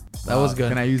 That was good.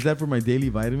 Can I use that for my daily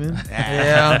vitamin?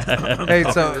 Yeah. Hey,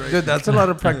 so dude, that's a lot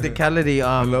of practicality.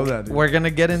 I love that, dude. We're gonna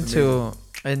get into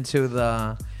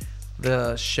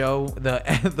the show,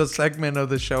 the segment of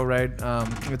the show, right?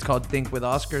 It's called Think with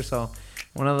Oscar. So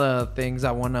one of the things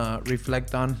I want to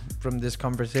reflect on from this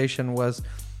conversation was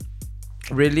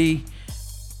really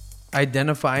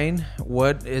identifying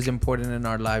what is important in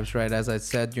our lives, right? As I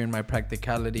said during my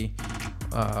practicality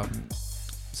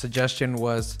suggestion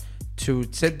was to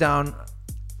sit down,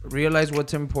 realize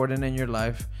what's important in your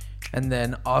life, and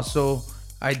then also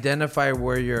identify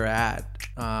where you're at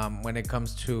when it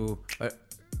comes to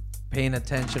paying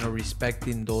attention or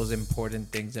respecting those important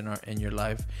things in your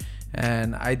life.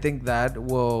 And I think that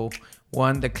will,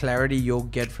 one, the clarity you'll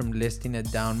get from listing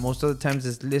it down. Most of the times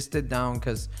it's listed down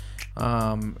because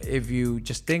if you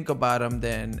just think about them,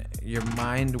 then your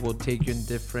mind will take you in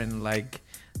different, like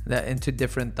that, into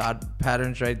different thought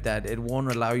patterns, right? That it won't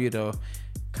allow you to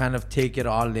kind of take it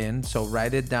all in. So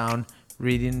write it down,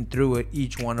 reading through it,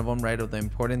 each one of them, right, of the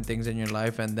important things in your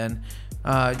life, and then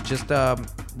just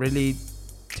really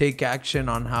take action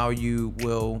on how you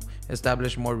will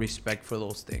establish more respect for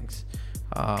those things.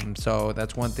 So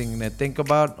that's one thing to think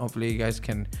about. Hopefully you guys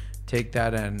can take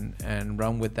that and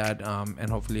run with that, and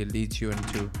hopefully it leads you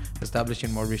into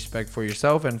establishing more respect for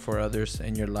yourself and for others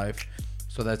in your life.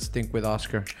 So that's Think with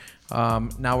Oscar.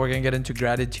 Now we're gonna get into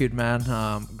gratitude, man.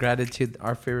 Gratitude,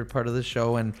 our favorite part of the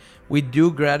show, and we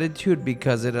do gratitude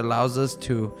because it allows us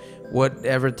to,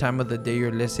 whatever time of the day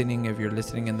you're listening, if you're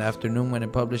listening in the afternoon when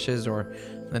it publishes or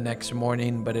the next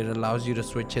morning, but it allows you to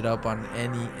switch it up on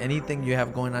anything you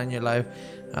have going on in your life.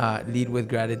 Lead with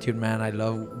gratitude, man. I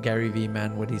love Gary Vee,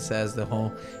 man, what he says,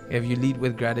 if you lead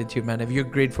with gratitude, man, if you're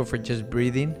grateful for just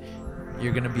breathing,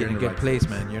 you're gonna be in a good place,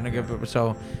 man. You're in a good.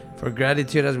 So for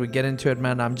gratitude, as we get into it,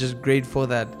 man, I'm just grateful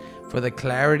that for the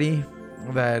clarity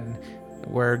that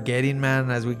we're getting,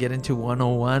 man, as we get into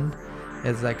 101.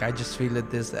 It's like I just feel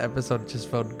that this episode just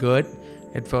felt good.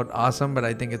 It felt awesome, but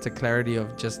I think it's a clarity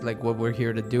of just like what we're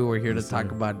here to do. We're here to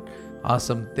talk about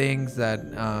awesome things, that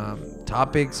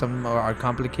topics. Some are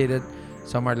complicated,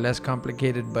 some are less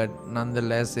complicated, but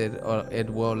nonetheless, it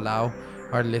will allow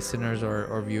our listeners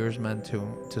or viewers, man,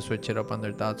 to switch it up on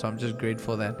their thoughts. So I'm just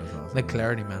grateful that awesome, the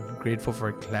clarity, man. Grateful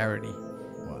for clarity.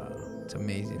 Wow, it's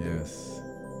amazing. Yes.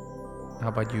 How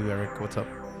about you, Eric? What's up?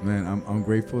 Man, I'm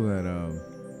grateful that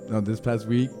this past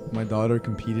week my daughter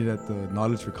competed at the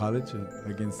Knowledge for College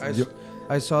against.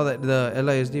 I saw that the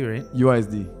LISD, right?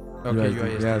 UISD. Okay,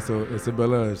 UISD. Yeah, so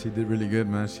Isabella, she did really good,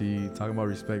 man. She talking about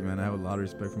respect, man. I have a lot of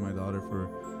respect for my daughter for,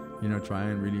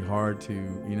 trying really hard to,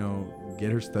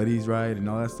 get her studies right and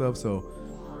all that stuff. So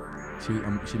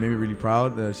she made me really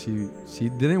proud that she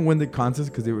didn't win the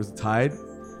contest because it was tied,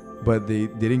 but they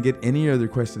didn't get any other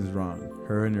questions wrong,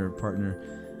 her and her partner.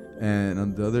 And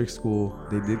on the other school,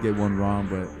 they did get one wrong,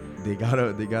 but they got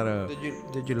a.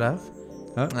 Did you laugh?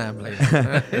 Huh? Nah, I'm like,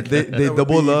 they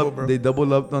doubled up. Bro. They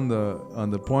doubled up on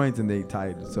the points and they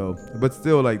tied. So, but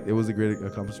still, like, it was a great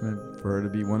accomplishment for her to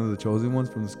be one of the chosen ones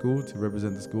from the school to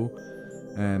represent the school,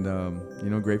 and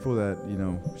grateful that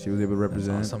she was able to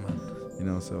represent. That's awesome,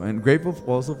 man. So, and grateful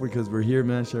also because we're here,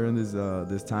 man, sharing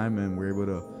this time, and we're able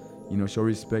to show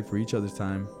respect for each other's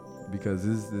time, because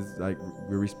this is like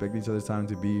we respect each other's time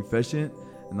to be efficient,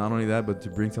 and not only that, but to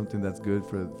bring something that's good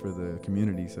for the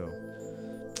community. So.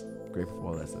 Grateful for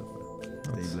all that stuff,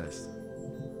 man. Stay blessed.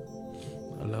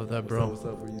 I love that, bro. What's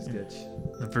up for you, Sketch?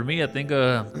 And for me, I think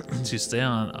to stay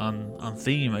on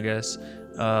theme, I guess.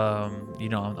 I'm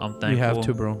thankful. You have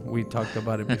to, bro. We talked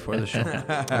about it before the show.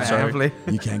 I'm sorry.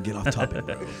 You can't get off topic.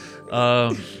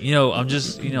 I'm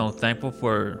just thankful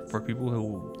for people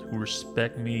who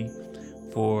respect me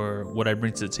for what I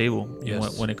bring to the table.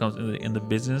 Yes. When it comes in the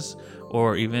business,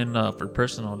 or even for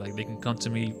personal, like they can come to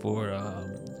me for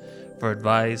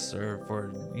advice, or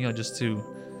for just to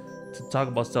talk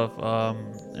about stuff,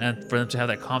 and for them to have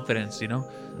that confidence,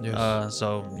 Yes.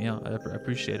 I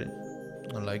appreciate it.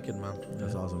 I like it, man.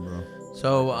 That's awesome, bro.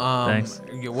 So Thanks.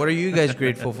 What are you guys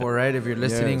grateful for, right? If you're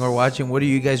listening Yes. or watching, what are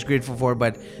you guys grateful for?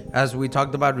 But as we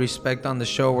talked about respect on the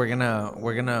show, we're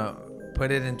gonna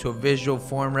put it into a visual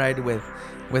form, right,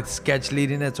 with Sketch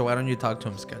leading it. So why don't you talk to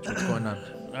him, Sketch? What's going on?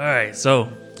 All right, so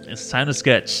it's time to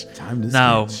sketch.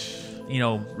 Now,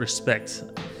 respect.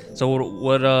 So what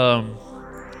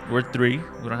we're three.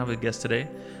 We don't have a guest today.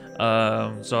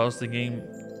 So I was thinking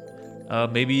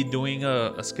maybe doing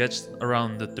a sketch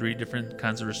around the three different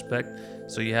kinds of respect.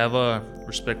 So you have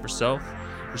respect for self,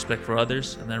 respect for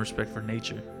others, and then respect for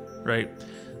nature, right?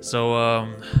 So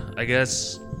I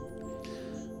guess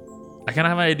I kind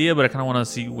of have an idea, but I kind of want to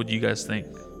see what you guys think.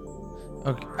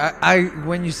 Okay, I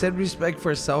when you said respect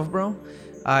for self, bro,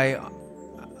 I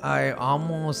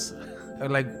almost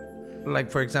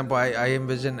like for example, I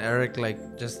envision Eric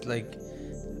just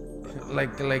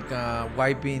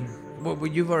wiping. Well,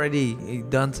 you've already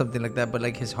done something like that, but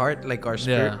like his heart, like our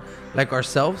spirit, like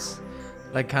ourselves,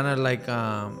 like kind of like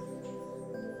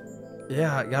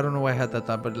yeah, I don't know why I had that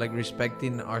thought, but like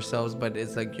respecting ourselves, but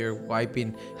it's like you're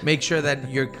wiping, make sure that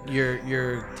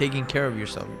you're taking care of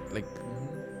yourself, like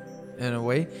in a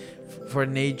way. For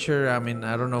nature, I mean,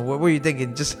 I don't know. What were you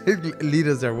thinking? Just lead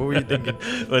us there. What were you thinking?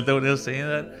 But when they were saying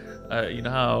that, you know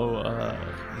how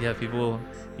you have people,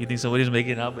 you think somebody's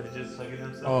making out, but they're just hugging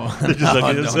themselves. Oh, They're just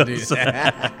hugging no, themselves. dude.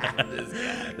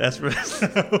 That's for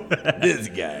This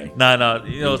guy. No.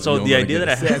 You know, so You the don't idea that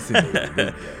wanna I get had,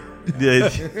 assassinated.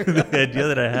 the idea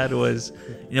that I had was,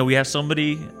 you know, we have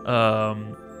somebody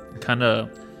kind of,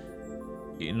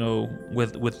 you know,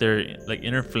 with their like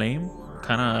inner flame,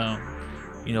 kind of,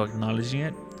 you know, acknowledging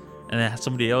it, and then have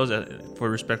somebody else for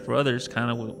respect for others,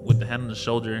 kind of with the hand on the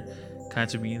shoulder, kind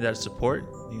of to be that support.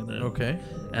 You know, Okay.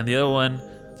 And the other one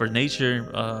for nature,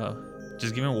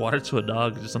 just giving water to a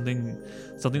dog, just something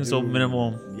so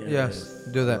minimal. Yes,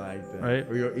 do that. I like that. Right?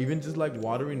 Or you're even just like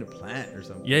watering a plant or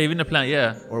something. Yeah, even the plant.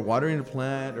 Yeah. Or watering a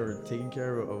plant or taking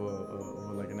care of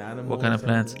a like an animal. What kind or of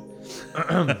plants?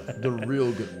 something. The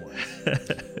real good ones.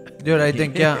 Dude, I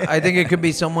think it could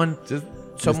be someone Just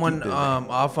someone keep it.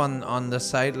 off on the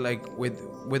side, like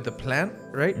with the plant,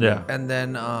 right? Yeah. And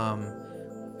then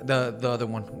the other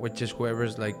one, which is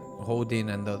whoever's like holding,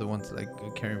 and the other one's like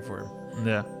caring for him.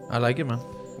 Yeah. I like it, man.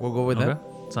 We'll go with Okay. that.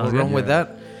 Sounds We'll good. run with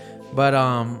that. But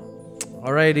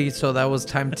alrighty, so that was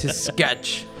time to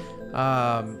sketch.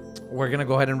 We're gonna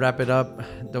go ahead and wrap it up.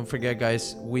 Don't forget,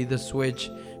 guys, We the Switch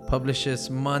publishes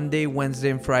Monday, Wednesday,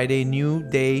 and Friday, new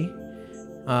day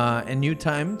and new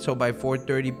time. So by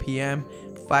 4:30 p.m.,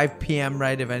 5 p.m.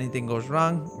 right? If anything goes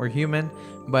wrong, we're human.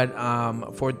 But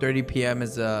 4:30 p.m.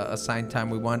 is a assigned time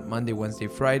we want, Monday, Wednesday,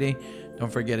 Friday.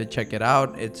 Don't forget to check it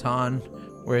out. It's on,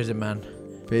 where is it, man?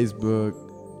 Facebook,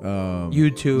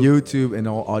 YouTube, and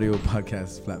all audio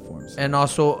podcast platforms. and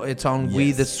also it's on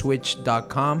Yes.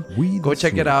 WeTheSwitch.com. Go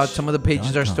check it out. Some of the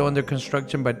pages are still under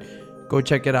construction, but go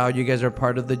check it out. You guys are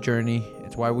part of the journey.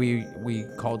 It's why we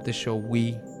called this show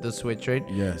We The Switch, right?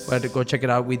 Yes. But go check it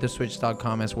out,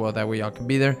 WeTheSwitch.com as well. That way y'all can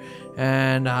be there.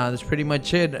 And that's pretty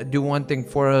much it. Do one thing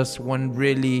for us. One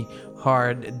really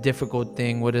hard, difficult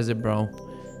thing. What is it, bro?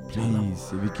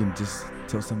 Please, if you can just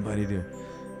tell somebody to,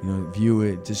 view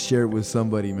it, just share it with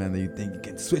somebody, man, that you think you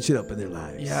can switch it up in their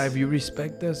lives. Yeah, if you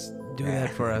respect us, do that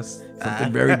for us.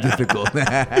 Something very difficult.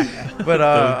 But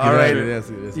all right. Yes,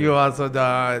 You also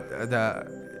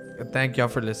thank y'all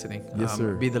for listening. Yes,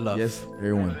 sir. Be the love. Yes,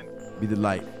 everyone. Be the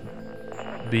light.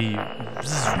 Be.